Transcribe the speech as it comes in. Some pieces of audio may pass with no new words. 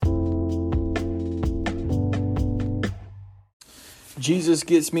Jesus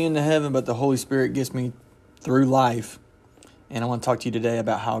gets me into heaven, but the Holy Spirit gets me through life. And I want to talk to you today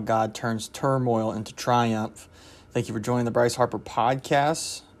about how God turns turmoil into triumph. Thank you for joining the Bryce Harper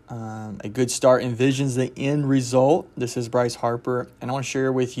podcast. A good start envisions the end result. This is Bryce Harper, and I want to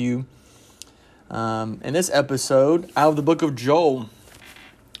share with you in this episode out of the book of Joel.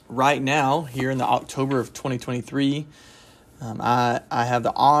 Right now, here in the October of 2023, I have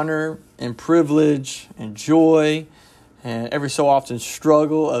the honor and privilege and joy and every so often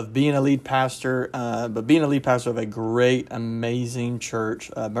struggle of being a lead pastor, but being a lead pastor of a great, amazing church,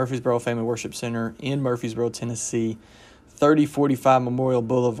 Murfreesboro Family Worship Center in Murfreesboro, Tennessee, 3045 Memorial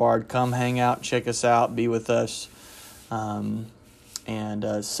Boulevard. Come hang out, check us out, be with us. And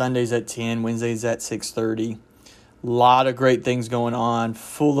Sundays at 10, Wednesdays at 6:30. A lot of great things going on,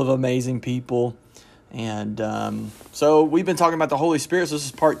 full of amazing people. And so we've been talking about the Holy Spirit. So this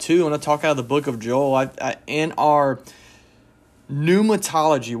is part 2. I'm going to talk out of the book of Joel. In our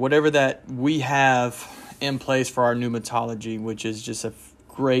pneumatology, whatever that we have in place for our pneumatology, which is just a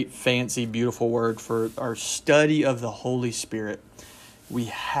great, fancy, beautiful word for our study of the Holy Spirit, we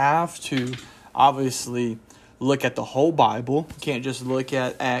have to obviously look at the whole Bible. You can't just look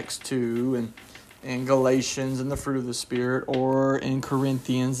at Acts 2 and Galatians and the fruit of the Spirit, or in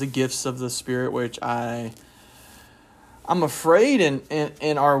Corinthians, the gifts of the Spirit, which I'm afraid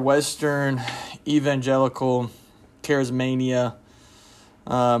in our Western evangelical charismania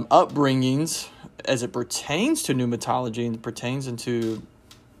upbringings, as it pertains to pneumatology and pertains into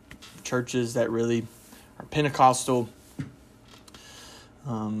churches that really are Pentecostal,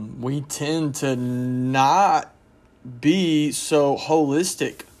 we tend to not be so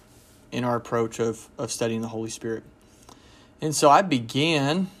holistic in our approach of studying the Holy Spirit. And so I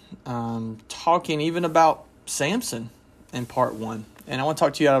began talking even about Samson in part 1. And I want to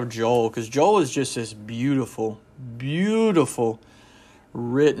talk to you out of Joel, because Joel is just this beautiful, beautiful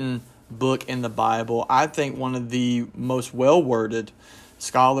written book in the Bible. I think one of the most well-worded.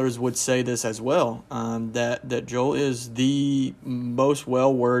 Scholars would say this as well, that Joel is the most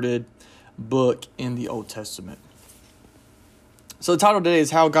well-worded book in the Old Testament. So the title today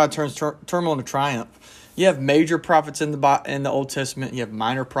is How God Turns Turmoil into Triumph. You have major prophets in the Old Testament. You have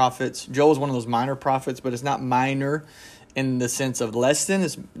minor prophets. Joel is one of those minor prophets, but it's not minor in the sense of less than.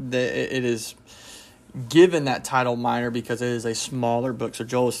 It is given that title minor because it is a smaller book. So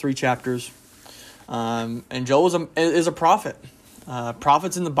Joel is 3 chapters, and Joel is a prophet.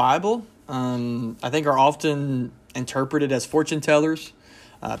 Prophets in the Bible, I think, are often interpreted as fortune tellers,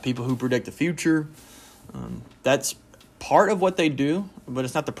 people who predict the future. That's part of what they do, but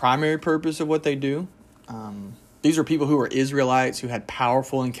it's not the primary purpose of what they do. These are people who are Israelites who had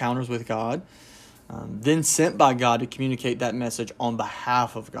powerful encounters with God, then sent by God to communicate that message on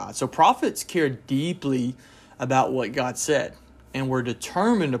behalf of God. So prophets care deeply about what God said, and were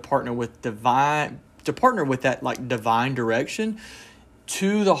determined to partner with that divine direction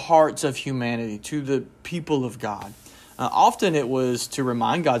to the hearts of humanity, to the people of God. Often it was to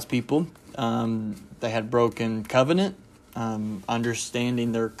remind God's people they had broken covenant,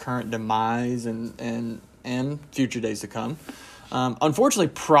 understanding their current demise and future days to come. Unfortunately,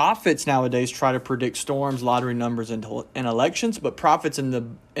 prophets nowadays try to predict storms, lottery numbers, and elections. But prophets in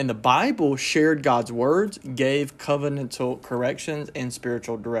the Bible shared God's words, gave covenantal corrections and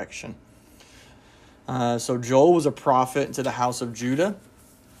spiritual direction. So Joel was a prophet to the house of Judah,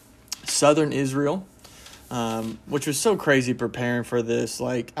 southern Israel, which was so crazy preparing for this.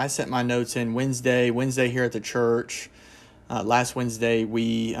 Like, I sent my notes in Wednesday here at the church. Last Wednesday,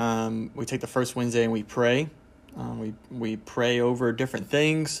 we take the first Wednesday and we pray. We pray over different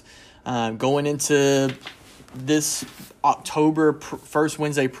things. Going into this October first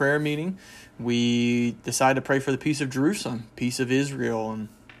Wednesday prayer meeting, we decided to pray for the peace of Jerusalem, peace of Israel,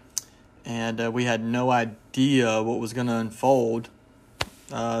 and we had no idea what was going to unfold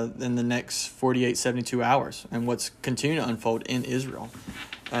in the next 48, 72 hours, and what's continuing to unfold in Israel,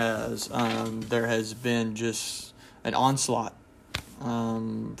 as there has been just an onslaught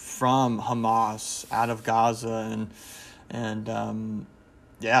from Hamas out of Gaza, and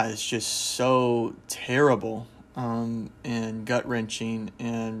it's just so terrible and gut-wrenching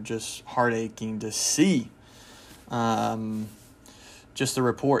and just heart-aching to see. Just the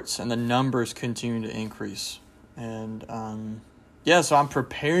reports and the numbers continue to increase. And so I'm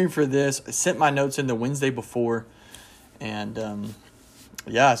preparing for this. I sent my notes in the Wednesday before. And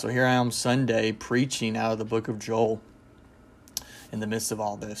so here I am Sunday preaching out of the book of Joel in the midst of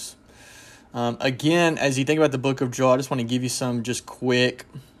all this. Again, as you think about the book of Joel, I just want to give you some just quick,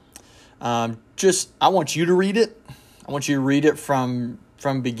 I want you to read it. I want you to read it from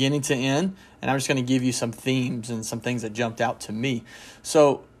from beginning to end, and I'm just going to give you some themes and some things that jumped out to me.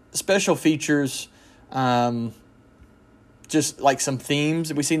 So special features, just like some themes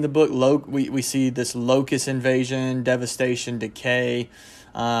that we see in the book. We see this locust invasion, devastation, decay,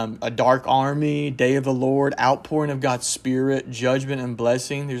 a dark army, day of the Lord, outpouring of God's Spirit, judgment and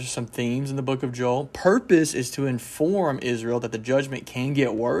blessing. These are some themes in the book of Joel. Purpose is to inform Israel that the judgment can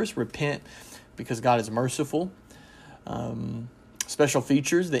get worse. Repent because God is merciful. Special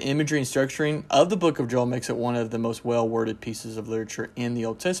features, the imagery and structuring of the book of Joel makes it one of the most well-worded pieces of literature in the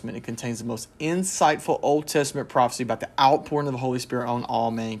Old Testament. It contains the most insightful Old Testament prophecy about the outpouring of the Holy Spirit on all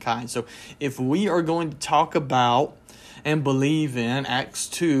mankind. So if we are going to talk about and believe in Acts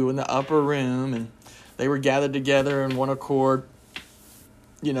 2 in the upper room, and they were gathered together in one accord,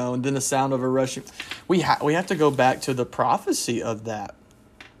 and then the sound of a rushing, we have to go back to the prophecy of that.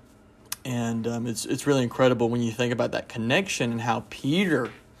 And it's really incredible when you think about that connection and how Peter,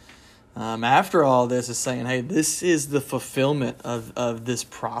 after all this, is saying, hey, this is the fulfillment of this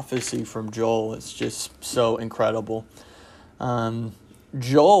prophecy from Joel. It's just so incredible.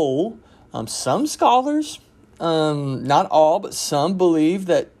 Joel, some scholars, not all, but some believe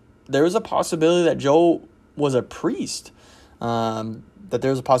that there is a possibility that Joel was a priest, that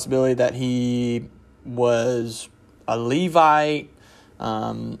there's a possibility that he was a Levite,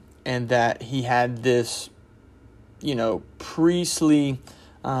 and that he had this, priestly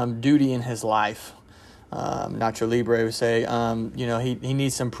duty in his life. Nacho Libre would say, he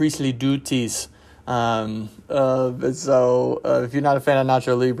needs some priestly duties. So if you're not a fan of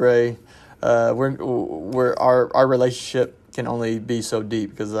Nacho Libre, our relationship can only be so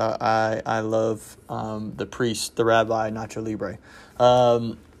deep, because I love the priest, the rabbi, Nacho Libre.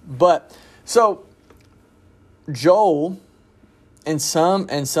 But so Joel, and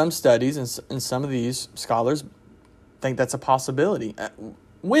some studies and some of these scholars think that's a possibility.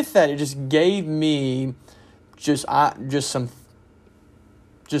 With that, it just gave me just some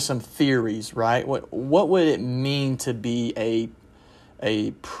theories, right? What would it mean to be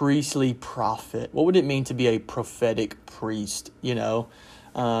a priestly prophet? What would it mean to be a prophetic priest?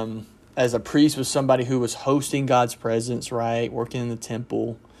 As a priest was somebody who was hosting God's presence, right? Working in the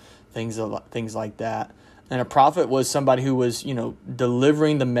temple, things like that. And a prophet was somebody who was,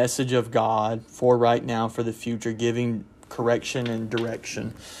 delivering the message of God for right now, for the future, giving correction and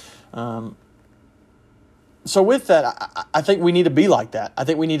direction. So with that, I think we need to be like that. I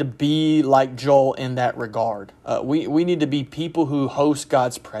think we need to be like Joel in that regard. We need to be people who host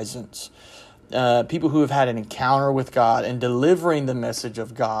God's presence, people who have had an encounter with God and delivering the message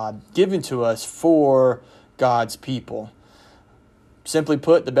of God given to us for God's people. Simply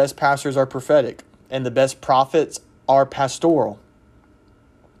put, the best pastors are prophetic, and the best prophets are pastoral.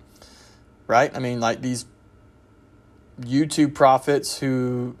 Right? I mean, like these YouTube prophets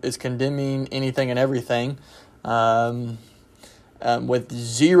who is condemning anything and everything, with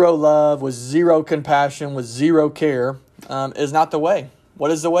zero love, with zero compassion, with zero care, is not the way.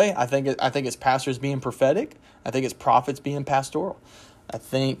 What is the way? I think it's pastors being prophetic. I think it's prophets being pastoral. I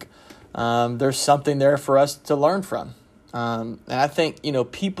think there's something there for us to learn from. And I think,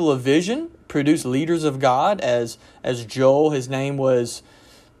 people of vision produce leaders of God, as Joel,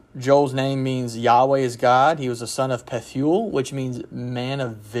 Joel's name means Yahweh is God. He was a son of Pethuel, which means man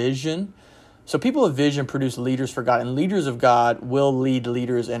of vision. So people of vision produce leaders for God, and leaders of God will lead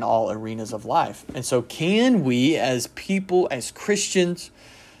leaders in all arenas of life. And so can we, as people, as Christians,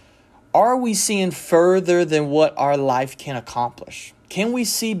 are we seeing further than what our life can accomplish? Can we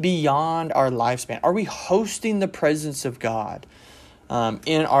see beyond our lifespan? Are we hosting the presence of God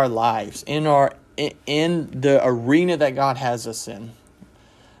in our lives, in the arena that God has us in?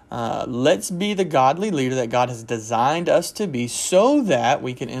 Let's be the godly leader that God has designed us to be, so that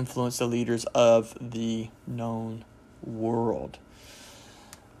we can influence the leaders of the known world.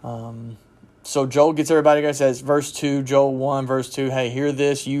 So Joel gets everybody together, says, verse 2, Joel 1, verse 2, hey, hear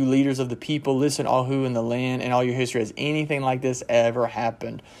this, you leaders of the people, listen, all who in the land and all your history, has anything like this ever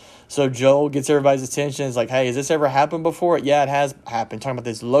happened? So Joel gets everybody's attention. It's like, hey, has this ever happened before? Yeah, it has happened. Talking about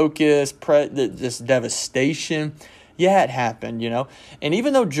this locust, this devastation. Yeah, it happened, And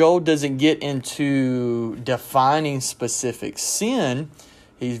even though Joel doesn't get into defining specific sin,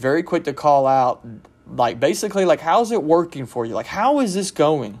 he's very quick to call out, basically, how's it working for you? How is this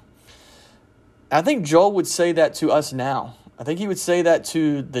going? I think Joel would say that to us now. I think he would say that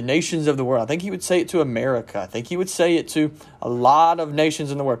to the nations of the world. I think he would say it to America. I think he would say it to a lot of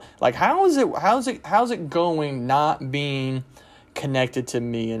nations in the world. How's it going not being connected to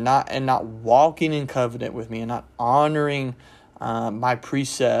me and not walking in covenant with me and not honoring my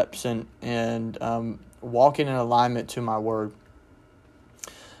precepts and walking in alignment to my word?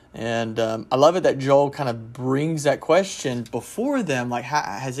 And I love it that Joel kind of brings that question before them, like,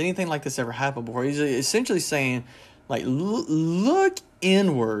 has anything like this ever happened before? He's essentially saying, like, look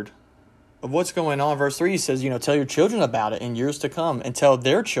inward of what's going on. Verse 3 says, tell your children about it in years to come, and tell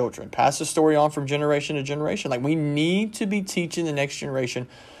their children. Pass the story on from generation to generation. Like, we need to be teaching the next generation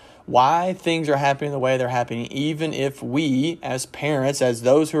why things are happening the way they're happening, even if we, as parents, as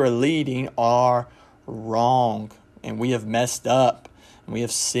those who are leading, are wrong, and we have messed up, and we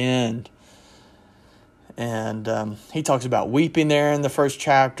have sinned. And he talks about weeping there in the first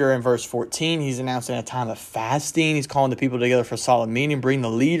chapter. In verse 14, he's announcing a time of fasting. He's calling the people together for solemn meeting, bring the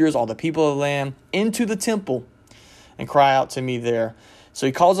leaders, all the people of the land, into the temple and cry out to me there. So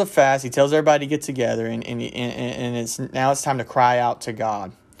he calls a fast. He tells everybody to get together, and it's time to cry out to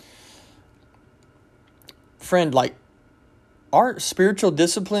God. Friend, like, our spiritual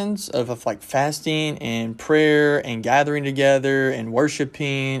disciplines of like fasting and prayer and gathering together and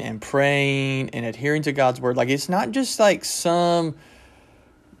worshiping and praying and adhering to God's word, like, it's not just like some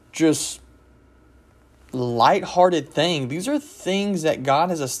just lighthearted thing. These are things that God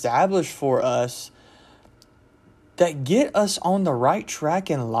has established for us that get us on the right track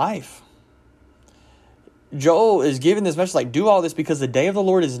in life. Joel is giving this message like, do all this because the day of the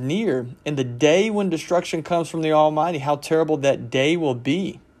Lord is near, and the day when destruction comes from the Almighty, how terrible that day will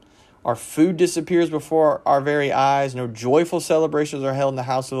be. Our food disappears before our very eyes. No joyful celebrations are held in the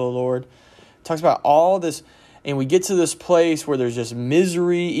house of the Lord. It talks about all this, and we get to this place where there's just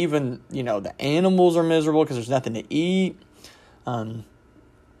misery. Even, the animals are miserable because there's nothing to eat.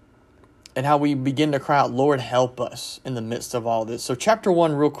 And how we begin to cry out, Lord, help us in the midst of all this. So chapter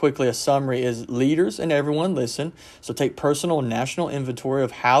 1, real quickly, a summary is leaders and everyone listen. So take personal and national inventory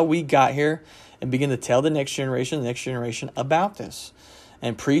of how we got here and begin to tell the next generation about this.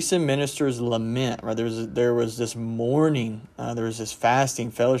 And priests and ministers lament, right? There was this mourning, there was this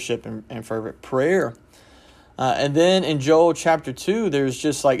fasting, fellowship, and fervent prayer. And then in Joel chapter 2, there's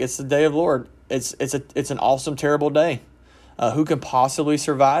just like, it's the day of the Lord. It's an awesome, terrible day. Who can possibly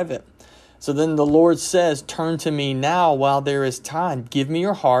survive it? So then the Lord says, turn to me now while there is time. Give me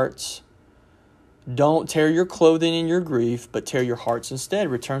your hearts. Don't tear your clothing in your grief, but tear your hearts instead.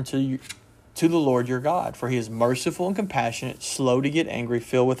 Return to the Lord your God, for he is merciful and compassionate, slow to get angry,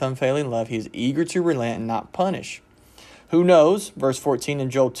 filled with unfailing love. He is eager to relent and not punish. Who knows, verse 14 in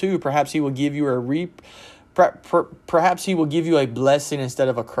Joel 2, perhaps he will give you perhaps he will give you a blessing instead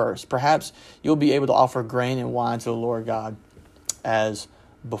of a curse. Perhaps you'll be able to offer grain and wine to the Lord God as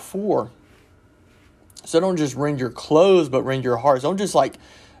before. So don't just rend your clothes, but rend your hearts. Don't just like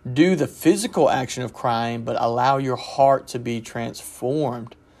do the physical action of crying, but allow your heart to be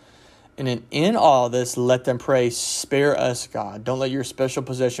transformed. And in all this, let them pray, spare us, God. Don't let your special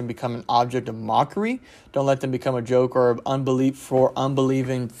possession become an object of mockery. Don't let them become a joke or of unbelief for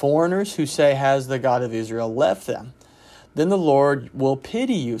unbelieving foreigners who say, has the God of Israel left them? Then the Lord will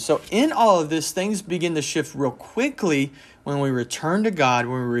pity you. So in all of this, things begin to shift real quickly when we return to God,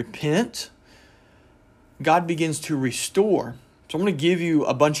 when we repent. God begins to restore. So I'm going to give you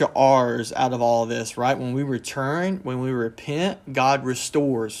a bunch of R's out of all of this, right? When we return, when we repent, God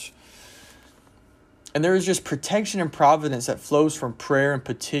restores. And there is just protection and providence that flows from prayer and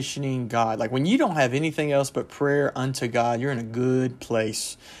petitioning God. Like when you don't have anything else but prayer unto God, you're in a good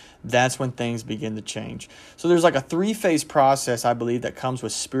place. That's when things begin to change. So there's like a 3-phase process, I believe, that comes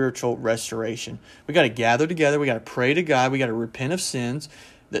with spiritual restoration. We got to gather together. We got to pray to God. We got to repent of sins.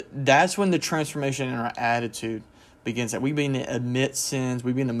 That's when the transformation in our attitude begins. That we begin to admit sins.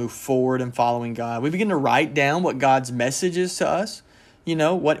 We begin to move forward in following God. We begin to write down what God's message is to us.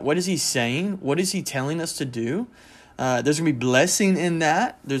 What is he saying? What is he telling us to do? There's going to be blessing in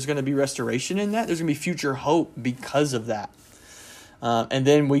that. There's going to be restoration in that. There's going to be future hope because of that. And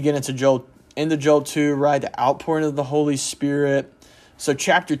then we get into Joel 2, right? The outpouring of the Holy Spirit. So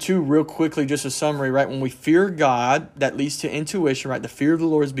chapter 2, real quickly, just a summary, right? When we fear God, that leads to intuition, right? The fear of the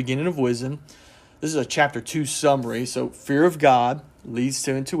Lord is the beginning of wisdom. This is a chapter 2 summary. So fear of God leads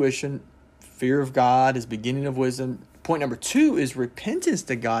to intuition. Fear of God is beginning of wisdom. Point number 2 is repentance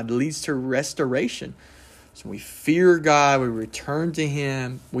to God leads to restoration. So we fear God, we return to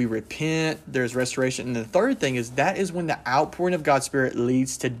him, we repent, there's restoration. And the third thing is that is when the outpouring of God's Spirit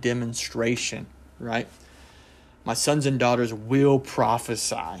leads to demonstration, right? My sons and daughters will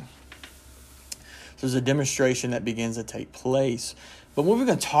prophesy. So there's a demonstration that begins to take place. But when we're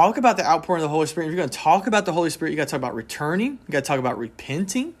going to talk about the outpouring of the Holy Spirit, if you're going to talk about the Holy Spirit, you got to talk about returning. You got to talk about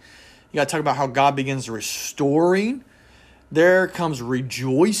repenting. You got to talk about how God begins restoring. There comes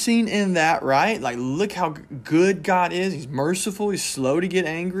rejoicing in that, right? Like, look how good God is. He's merciful. He's slow to get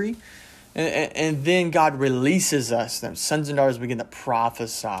angry. And then God releases us. Then sons and daughters begin to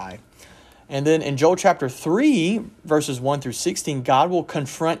prophesy. And then in Joel chapter 3, verses 1 through 16, God will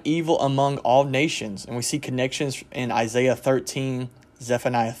confront evil among all nations. And we see connections in Isaiah 13,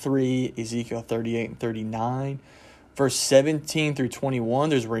 Zephaniah 3, Ezekiel 38 and 39. Verse 17 through 21,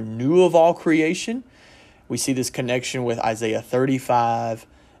 there's renewal of all creation. We see this connection with Isaiah 35,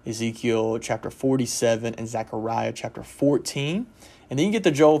 Ezekiel chapter 47, and Zechariah chapter 14. And then you get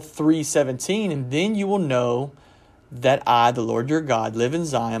to Joel 3:17, and then you will know that I, the Lord your God, live in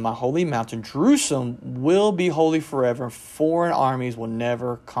Zion, my holy mountain. Jerusalem will be holy forever. Foreign armies will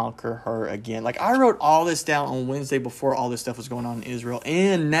never conquer her again. Like, I wrote all this down on Wednesday before all this stuff was going on in Israel.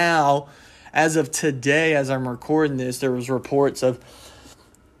 And now, as of today, as I'm recording this, there was reports of,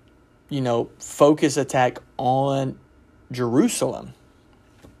 focus attack on Jerusalem.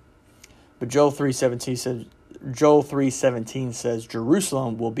 But Joel 3:17 says,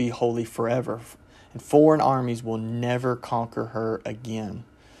 Jerusalem will be holy forever, and foreign armies will never conquer her again.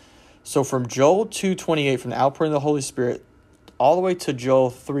 So from Joel 2:28, from the outpouring of the Holy Spirit, all the way to Joel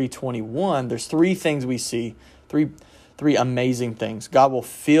 3:21, there's three things we see, three amazing things. God will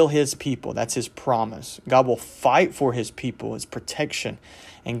fill his people. That's his promise. God will fight for his people, his protection.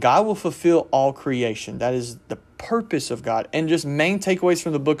 And God will fulfill all creation. That is the purpose of God. And just main takeaways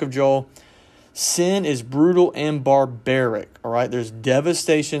from the book of Joel: sin is brutal and barbaric, all right? There's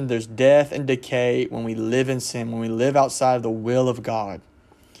devastation, there's death and decay when we live in sin, when we live outside of the will of God.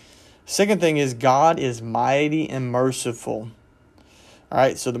 Second thing is God is mighty and merciful, all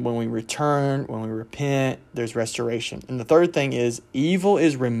right? So that when we return, when we repent, there's restoration. And the third thing is evil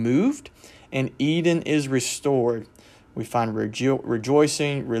is removed and Eden is restored. We find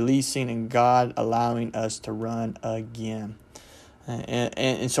rejoicing, releasing, and God allowing us to run again.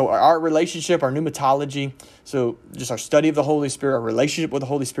 And so our relationship, our pneumatology, so just our study of the Holy Spirit, our relationship with the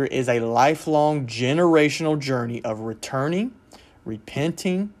Holy Spirit is a lifelong generational journey of returning,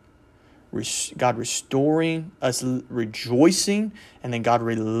 repenting, God restoring us, rejoicing, and then God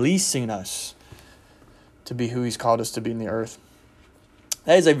releasing us to be who he's called us to be in the earth.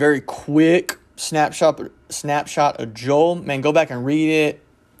 That is a very quick snapshot of Joel. Man, go back and read it.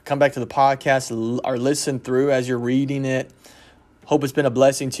 Come back to the podcast or listen through as you're reading it. Hope it's been a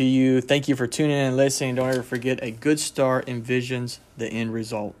blessing to you. Thank you for tuning in and listening. Don't ever forget, a good start envisions the end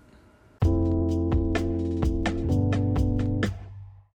result.